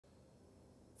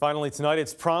Finally tonight,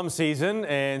 it's prom season,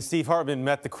 and Steve Hartman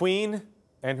met the Queen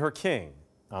and her king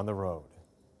on the road.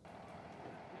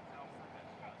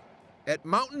 At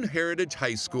Mountain Heritage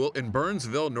High School in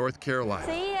Burnsville, North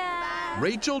Carolina,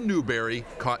 Rachel Newberry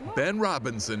caught Ben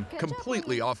Robinson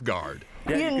completely off guard.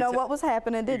 Yeah, you didn't know what was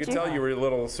happening, did you? You could tell you were a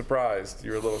little surprised. You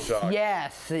were a little shocked.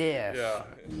 Yes. Yeah.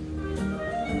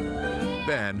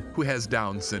 Ben, who has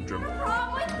Down syndrome,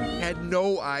 had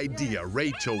no idea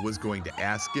Rachel was going to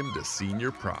ask him to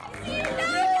senior prom.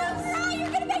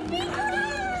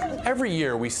 Every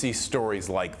year we see stories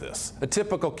like this. A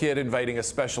typical kid inviting a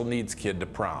special needs kid to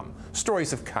prom.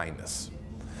 Stories of kindness.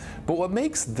 But what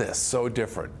makes this so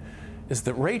different is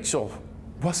that Rachel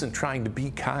wasn't trying to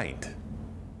be kind.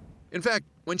 In fact,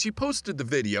 when she posted the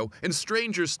video and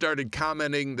strangers started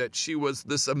commenting that she was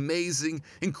this amazing,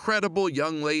 incredible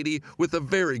young lady with a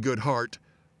very good heart,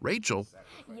 Rachel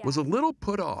was a little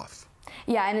put off.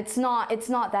 Yeah, and it's not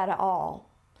that at all.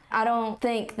 I don't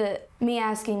think that me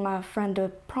asking my friend to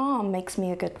prom makes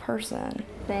me a good person.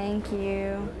 Thank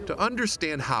you. To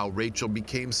understand how Rachel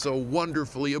became so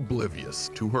wonderfully oblivious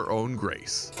to her own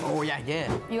grace, Oh, yeah, I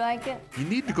did. You like it? you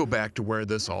need to go back to where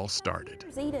this all started.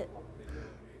 Just eat it.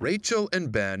 Rachel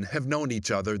and Ben have known each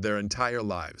other their entire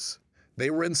lives. They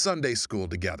were in Sunday school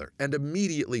together and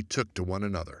immediately took to one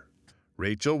another.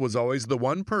 Rachel was always the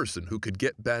one person who could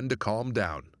get Ben to calm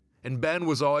down, and Ben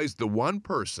was always the one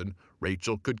person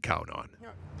Rachel could count on.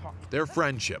 Their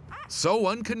friendship, so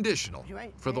unconditional,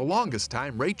 for the longest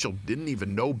time Rachel didn't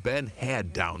even know Ben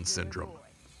had Down syndrome.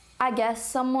 I guess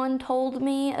someone told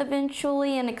me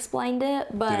eventually and explained it,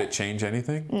 but... Did it change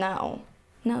anything? No.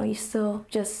 No, he's still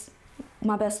just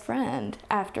my best friend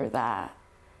after that.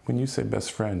 When you say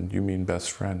best friend, you mean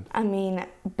best friend. I mean,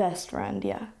 best friend,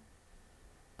 yeah.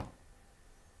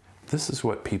 This is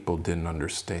what people didn't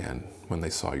understand when they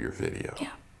saw your video. Yeah.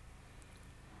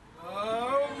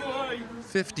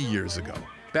 50 years ago,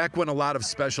 back when a lot of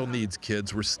special needs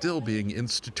kids were still being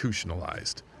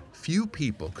institutionalized, few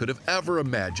people could have ever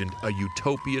imagined a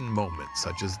utopian moment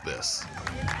such as this.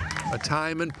 A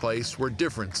time and place where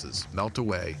differences melt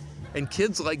away, and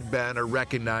kids like Ben are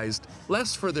recognized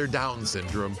less for their Down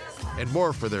syndrome and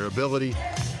more for their ability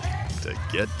to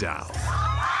get down.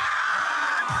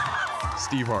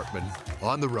 Steve Hartman,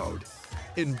 on the road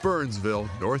in Burnsville,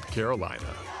 North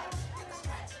Carolina.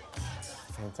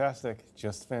 Fantastic,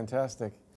 just fantastic.